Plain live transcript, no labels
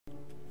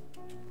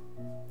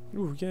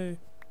Ooh, yay.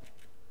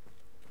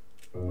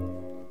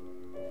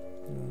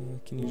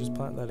 Can you just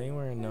plant that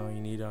anywhere? No, you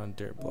need it on a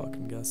dirt block,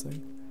 I'm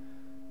guessing.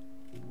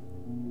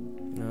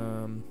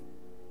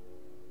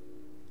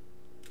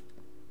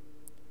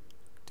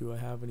 Do I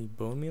have any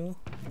bone meal?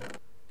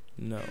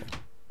 No.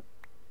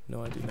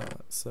 No, I do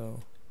not.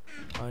 So,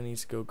 I need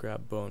to go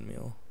grab bone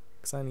meal.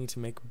 Because I need to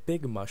make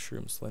big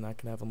mushrooms so then I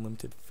can have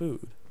unlimited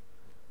food.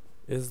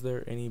 Is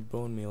there any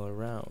bone meal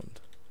around?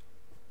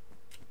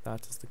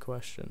 That is the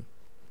question.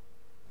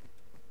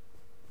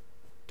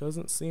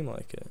 Doesn't seem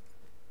like it.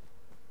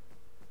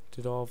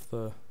 Did all of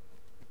the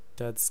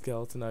dead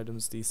skeleton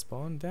items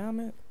despawn? Damn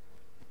it.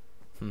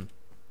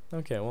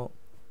 Okay, well,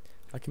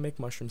 I can make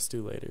mushroom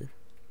stew later.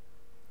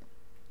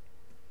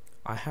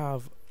 I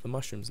have the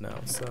mushrooms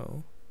now,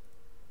 so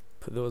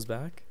put those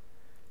back.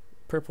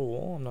 Purple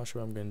wool, I'm not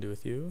sure what I'm going to do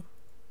with you.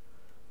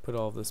 Put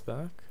all of this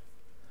back.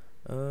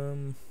 What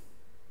am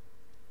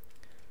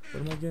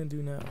I going to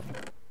do now?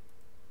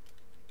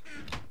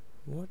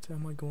 What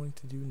am I going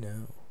to do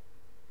now?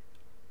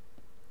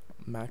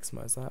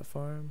 Maximize that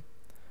farm.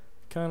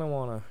 Kind of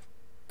want to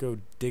go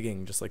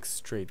digging just like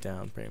straight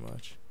down pretty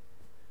much.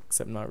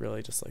 Except not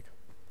really, just like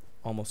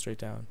almost straight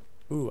down.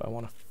 Ooh, I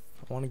want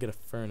to get a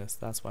furnace.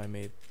 That's why I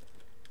made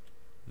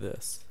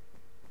this.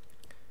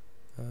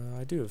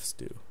 I do have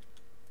stew.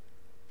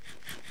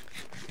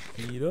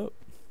 Eat up.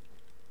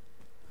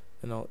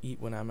 And I'll eat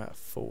when I'm at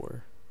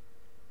 4.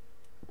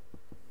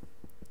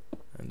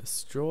 And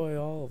destroy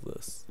all of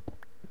this.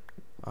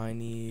 I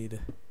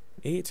need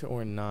 8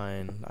 or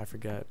 9, I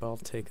forget, but I'll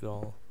take it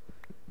all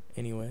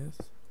anyways.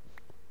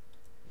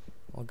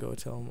 I'll go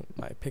till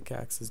my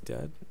pickaxe is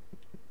dead.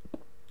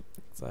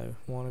 So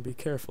I want to be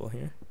careful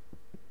here.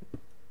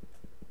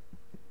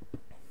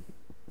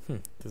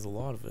 There's a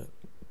lot of it.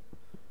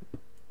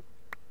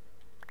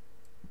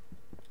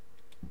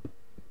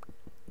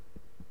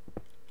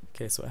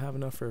 Okay, so I have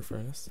enough for a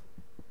furnace.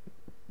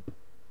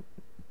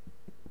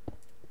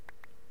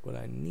 What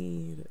I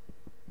need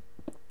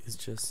is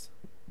just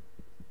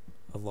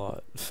a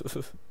lot.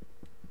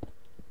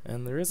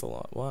 And there is a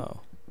lot,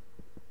 wow.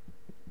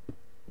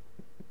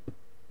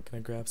 Can I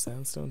grab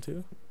sandstone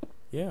too?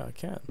 Yeah, I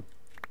can.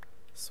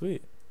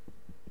 Sweet.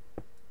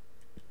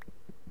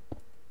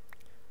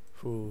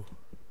 Ooh.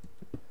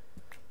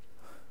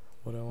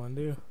 What do I want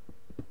to do?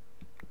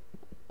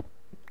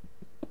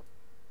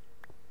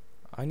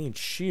 I need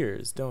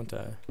shears, don't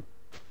I?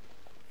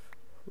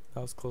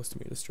 That was close to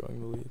me destroying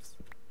the leaves.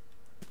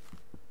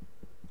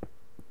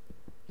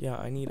 Yeah,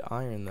 I need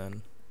iron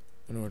then,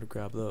 in order to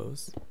grab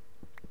those.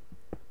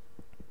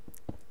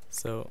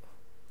 So,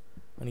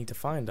 I need to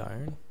find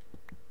iron,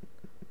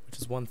 which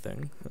is one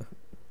thing.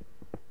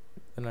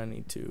 Then I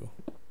need to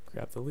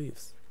grab the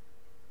leaves.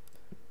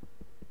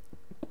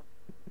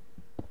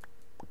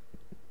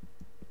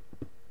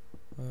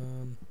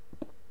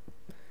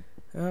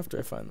 After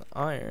I find the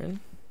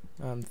iron,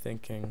 I'm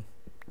thinking,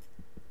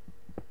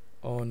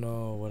 oh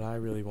no, what I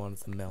really want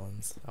is the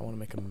melons. I want to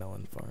make a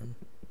melon farm.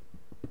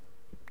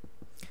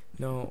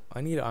 No,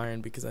 I need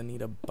iron because I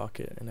need a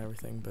bucket and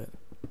everything, but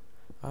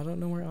I don't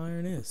know where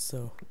iron is,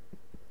 so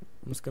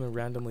I'm just gonna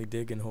randomly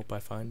dig and hope I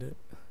find it,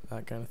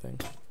 that kind of thing.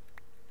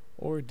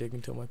 Or dig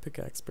until my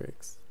pickaxe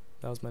breaks.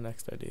 That was my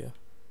next idea.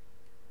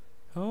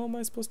 How am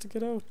I supposed to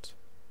get out?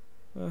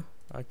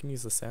 I can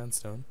use the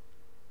sandstone.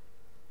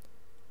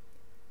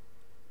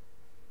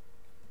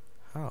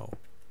 How?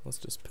 Let's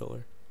just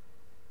pillar.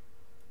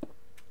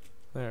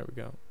 There we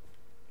go.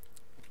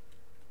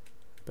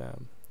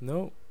 Bam.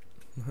 Nope.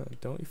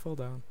 Don't you fall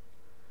down.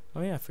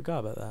 Oh yeah, I forgot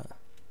about that.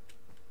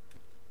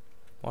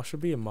 Well,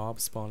 should be a mob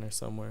spawner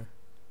somewhere.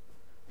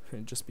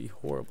 It'd just be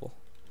horrible.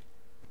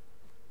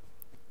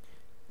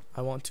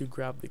 I want to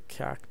grab the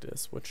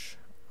cactus, which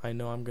I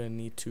know I'm gonna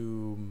need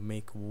to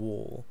make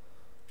wool.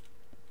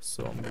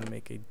 So I'm gonna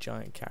make a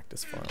giant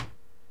cactus farm.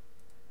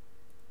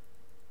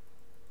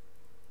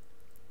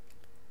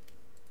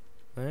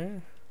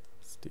 There.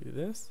 Let's do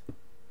this.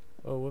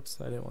 Oh, whoops,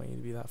 I didn't want you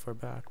to be that far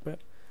back, but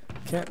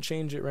can't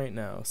change it right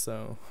now,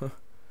 so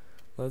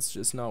let's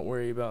just not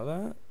worry about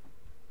that.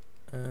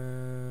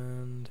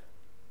 And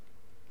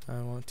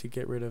I want to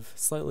get rid of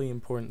slightly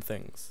important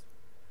things,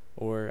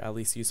 or at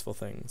least useful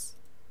things.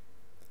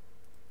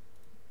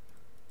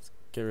 Let's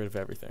get rid of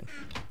everything.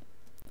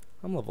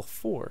 I'm level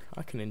 4.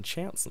 I can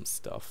enchant some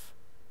stuff.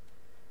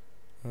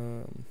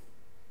 I'm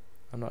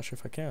not sure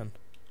if I can.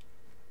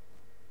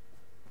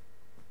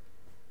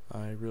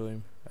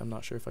 I'm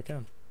not sure if I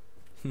can.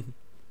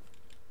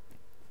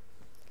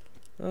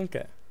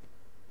 Okay.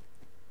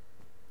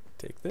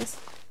 Take this.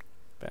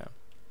 Bam.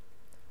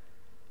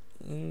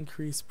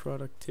 Increase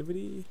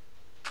productivity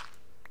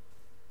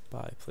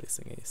by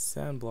placing a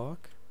sand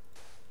block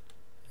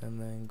and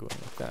then going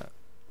like that.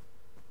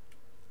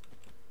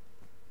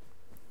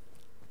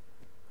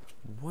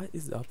 What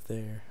is up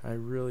there? I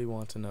really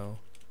want to know.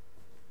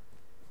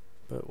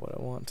 But what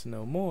I want to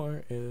know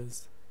more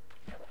is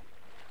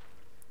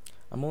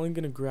I'm only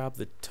going to grab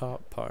the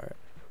top part,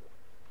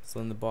 so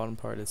then the bottom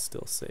part is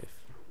still safe.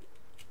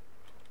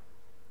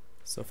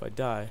 So if I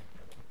die,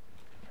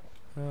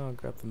 Oh, I'll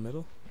grab the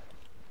middle.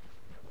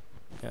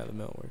 Yeah, the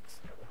middle works.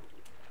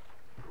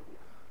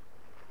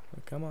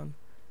 Oh, come on.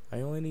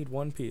 I only need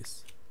one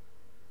piece.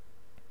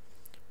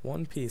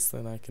 One piece,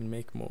 then I can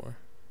make more.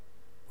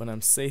 When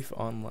I'm safe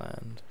on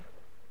land.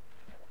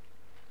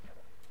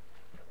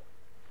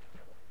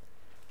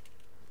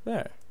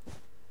 There.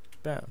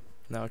 Bam.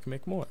 Now I can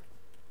make more.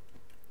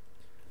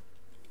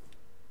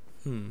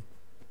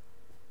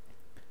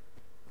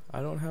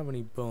 I don't have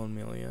any bone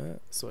meal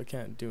yet, so I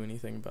can't do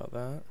anything about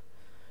that.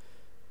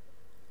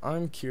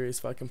 I'm curious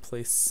if I can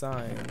place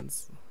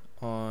signs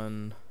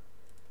on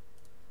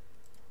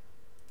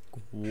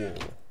wool.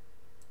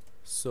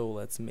 So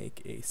let's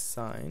make a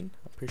sign.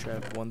 I'm pretty sure I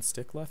have one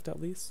stick left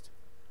at least.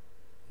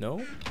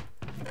 No?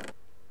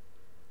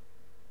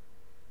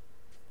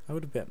 I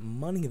would have bet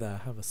money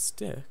that I have a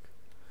stick.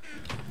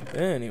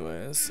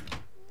 Anyways,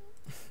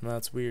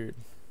 that's weird.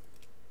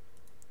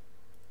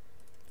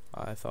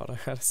 I thought I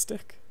had a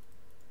stick.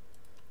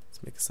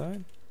 Let's make a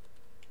sign.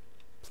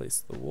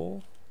 Place the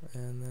wool,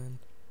 and then...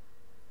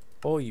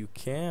 Oh, you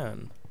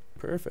can.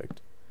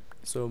 Perfect.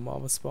 So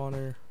mama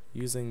spawner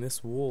using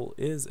this wool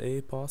is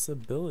a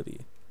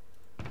possibility.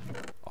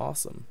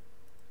 Awesome.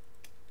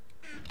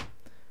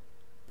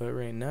 But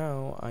right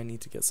now, I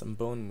need to get some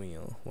bone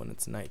meal when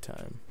it's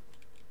nighttime.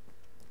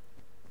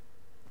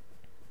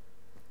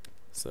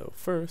 So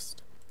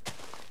first,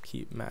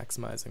 keep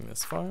maximizing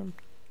this farm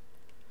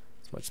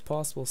as much as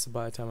possible, so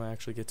by the time I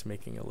actually get to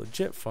making a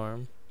legit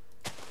farm,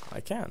 I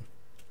can.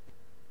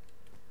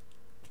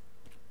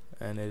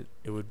 And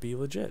it would be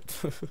legit.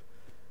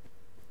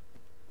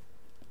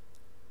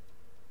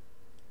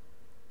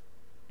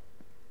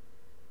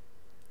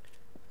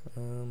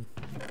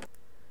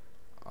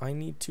 I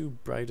need to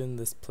brighten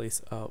this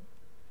place up,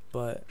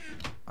 but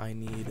I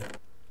need...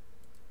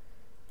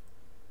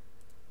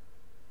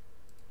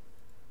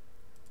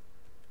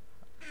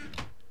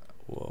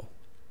 Whoa,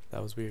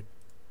 that was weird.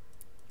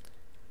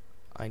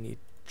 I need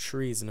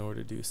trees in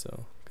order to do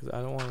so, because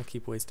I don't want to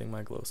keep wasting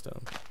my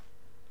glowstone.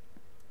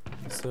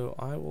 So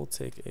I will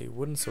take a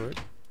wooden sword,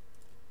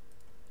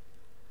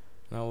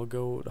 and I will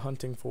go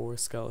hunting for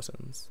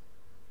skeletons.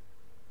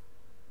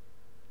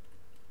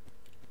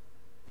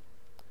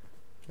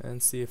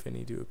 And see if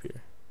any do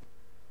appear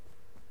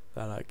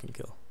that I can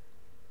kill.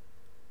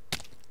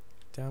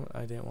 Damn it,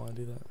 I didn't want to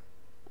do that.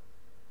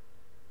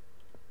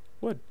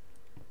 Wood.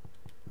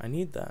 I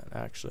need that,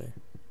 actually.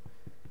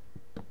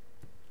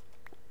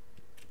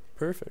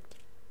 Perfect.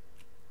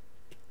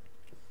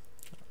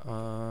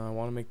 I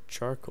want to make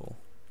charcoal.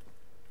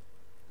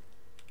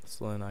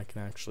 So then I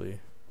can actually...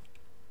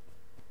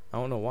 I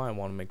don't know why I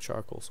want to make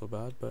charcoal so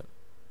bad, but,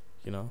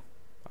 you know,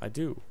 I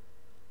do.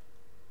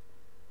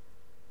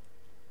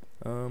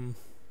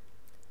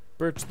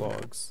 Birch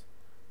logs.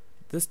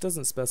 This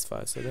doesn't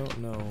specify, so I don't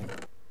know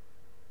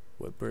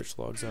what birch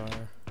logs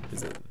are.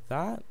 Is it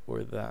that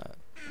or that?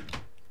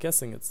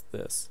 Guessing it's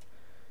this.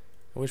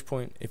 At which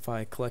point, if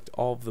I collect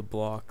all of the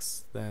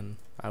blocks, then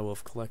I will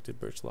have collected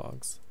birch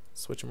logs.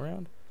 Switch them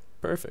around.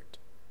 Perfect.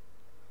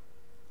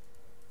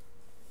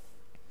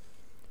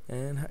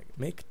 And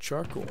make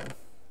charcoal,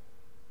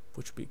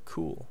 which would be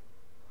cool.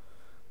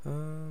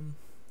 And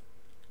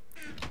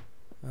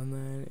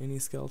then any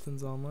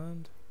skeletons on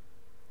land?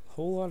 A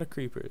whole lot of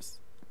creepers.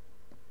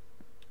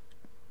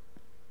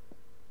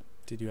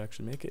 Did you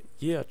actually make it?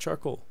 Yeah,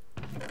 charcoal.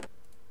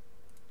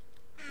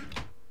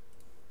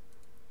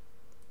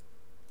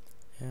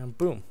 And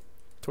boom,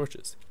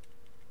 torches.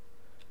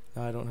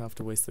 Now I don't have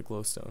to waste the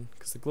glowstone,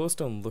 because the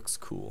glowstone looks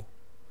cool.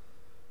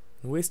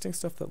 And wasting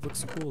stuff that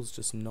looks cool is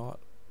just not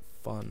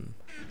fun.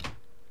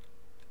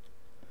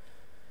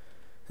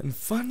 And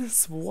fun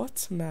is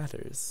what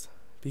matters.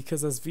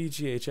 Because as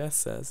VGHS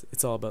says,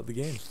 it's all about the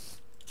game.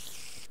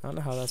 I don't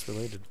know how that's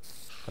related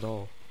at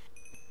all.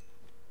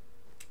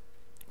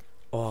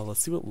 Oh,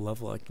 let's see what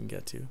level I can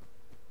get to.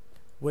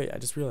 Wait, I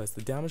just realized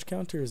the damage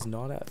counter is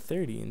not at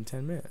 30 in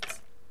 10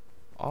 minutes.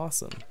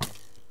 Awesome.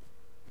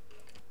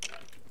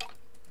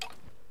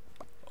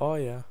 Oh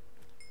yeah,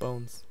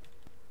 bones.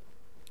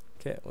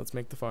 Okay, let's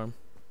make the farm.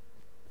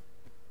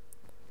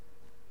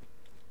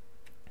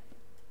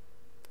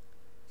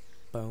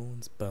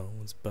 Bones,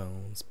 bones,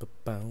 bones,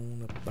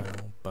 bone,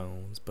 bone,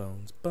 bones,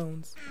 bones,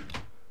 bones.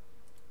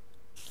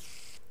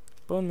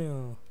 Bone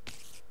meal.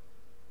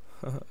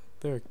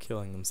 They're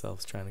killing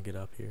themselves trying to get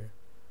up here.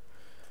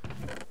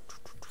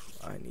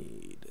 I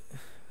need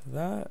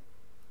that,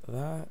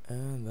 that,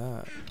 and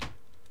that.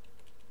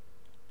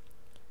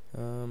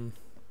 I'm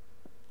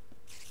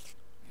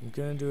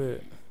gonna do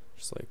it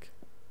just like,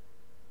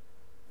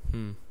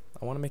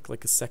 I want to make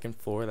like a second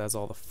floor that has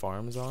all the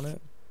farms on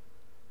it.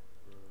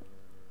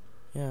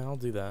 Yeah, I'll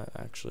do that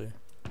actually.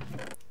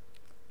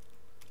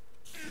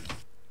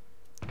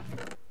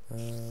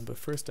 But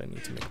first I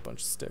need to make a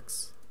bunch of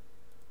sticks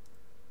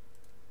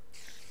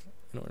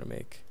in order to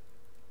make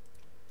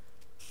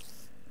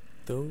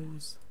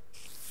those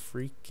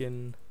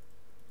freaking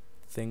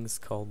things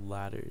called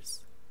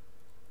ladders.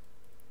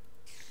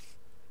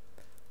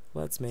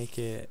 Let's make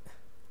it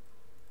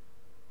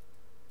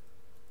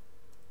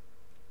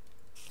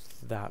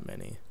that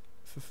many.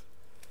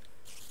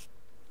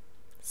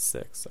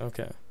 6,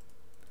 okay.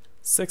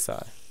 6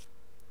 high.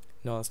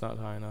 No, that's not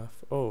high enough.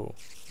 Oh,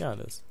 yeah, it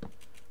is.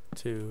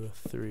 2,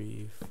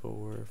 3,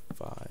 4,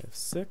 5,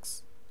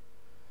 6.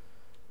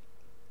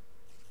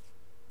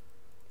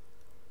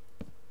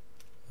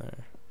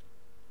 There.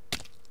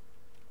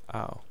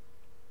 Ow.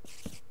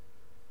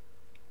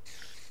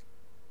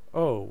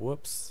 Oh,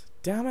 whoops.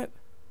 Damn it!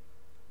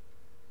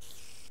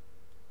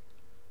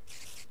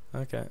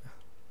 Okay.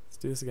 Let's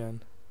do this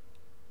again.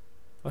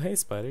 Oh, hey,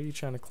 spider. You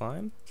trying to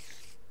climb?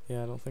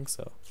 Yeah, I don't think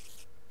so.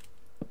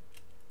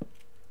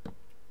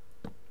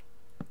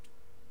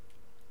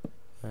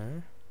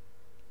 There.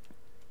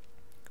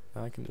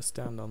 Now I can just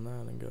stand on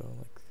that and go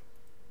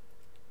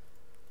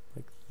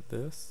like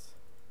this.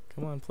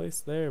 Come on, place.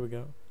 There we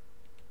go.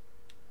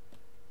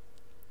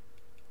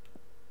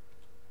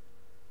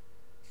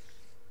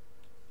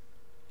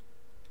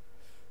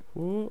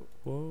 Whoa,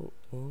 whoa,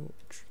 whoa.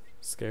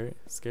 Scary,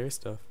 scary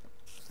stuff.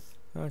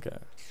 Okay.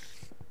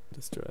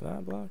 Destroy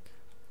that block.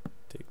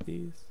 Take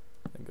these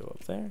and go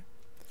up there.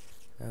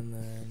 And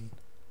then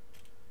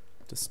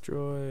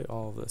destroy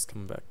all of this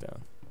coming back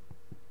down.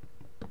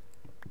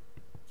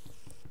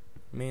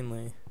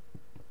 Mainly,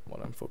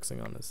 what I'm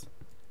focusing on is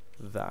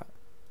that.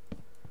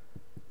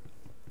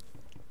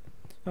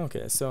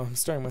 Okay, so I'm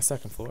starting my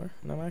second floor,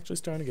 and I'm actually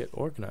starting to get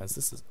organized.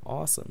 This is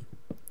awesome.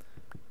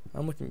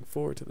 I'm looking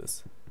forward to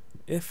this.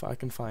 If I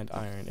can find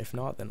iron. If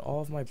not, then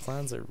all of my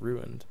plans are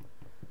ruined.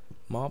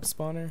 Mob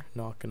spawner,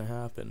 not gonna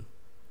happen.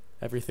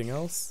 Everything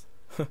else,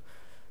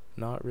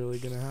 not really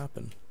gonna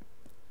happen.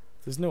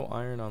 If there's no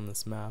iron on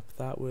this map,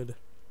 that would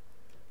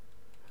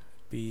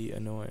be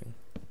annoying.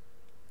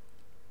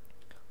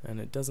 And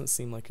it doesn't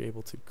seem like you're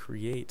able to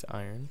create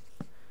iron,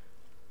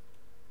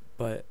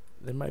 but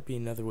there might be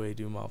another way to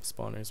do mob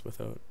spawners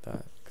without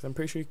that, because I'm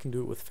pretty sure you can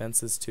do it with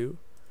fences too,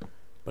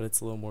 but it's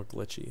a little more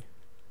glitchy,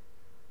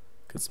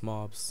 because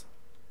mobs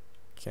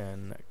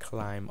can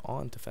climb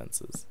onto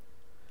fences.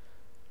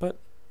 But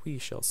we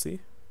shall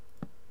see.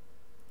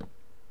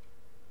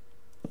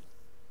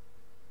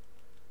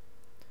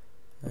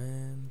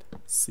 And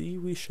see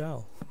we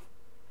shall.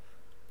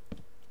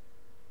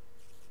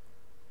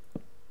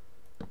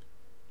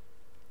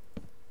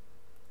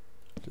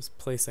 Just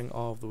placing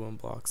all of the wind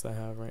blocks I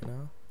have right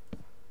now,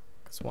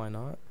 because why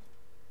not?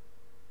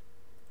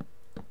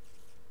 I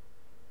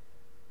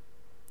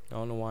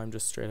don't know why I'm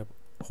just straight up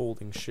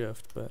holding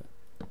shift, but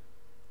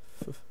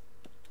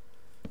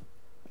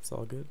it's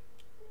all good.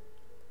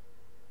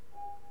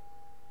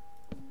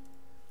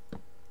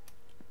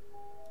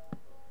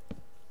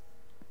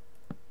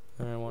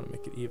 And I want to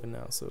make it even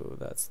now, so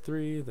that's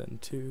 3, then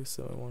 2,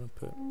 so I want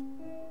to put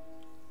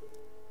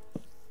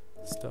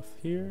stuff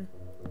here.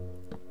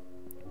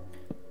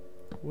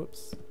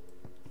 Whoops.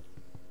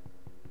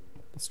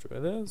 Destroy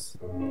those.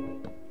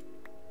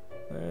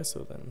 There,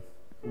 so then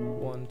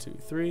 1, 2,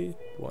 3,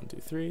 1, 2,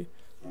 3.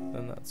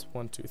 Then that's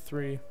 1, 2,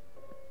 3.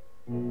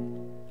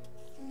 1,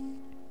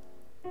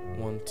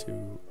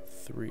 2,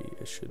 3.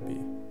 It should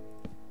be.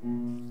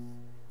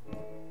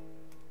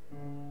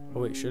 Oh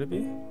wait, should it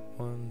be?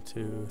 1,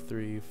 2,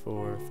 3,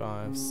 4,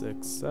 5,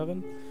 6,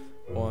 7.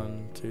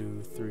 1,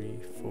 2, 3,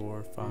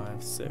 4,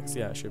 5, 6.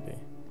 Yeah, it should be.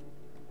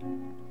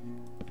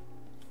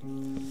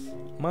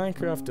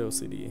 Minecraft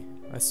OCD.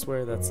 I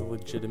swear that's a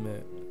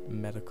legitimate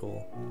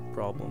medical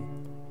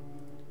problem.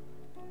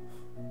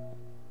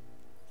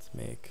 Let's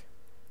make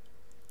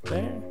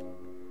there,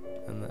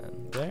 and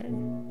then there.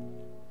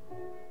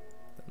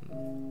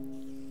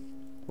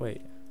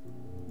 Wait.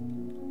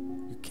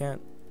 You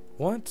can't...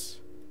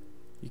 What?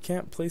 You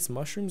can't place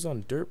mushrooms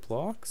on dirt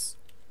blocks?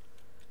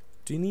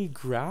 Do you need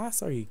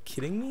grass? Are you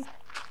kidding me?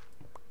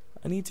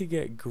 I need to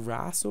get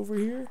grass over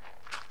here?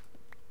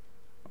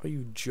 Are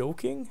you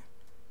joking?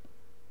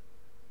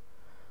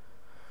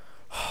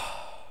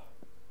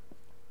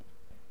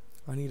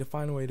 I need to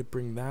find a way to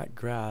bring that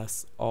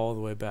grass all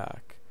the way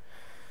back.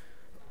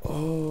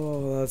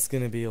 Oh, that's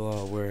gonna be a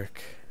lot of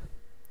work.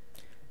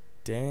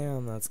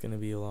 Damn, that's gonna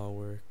be a lot of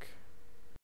work.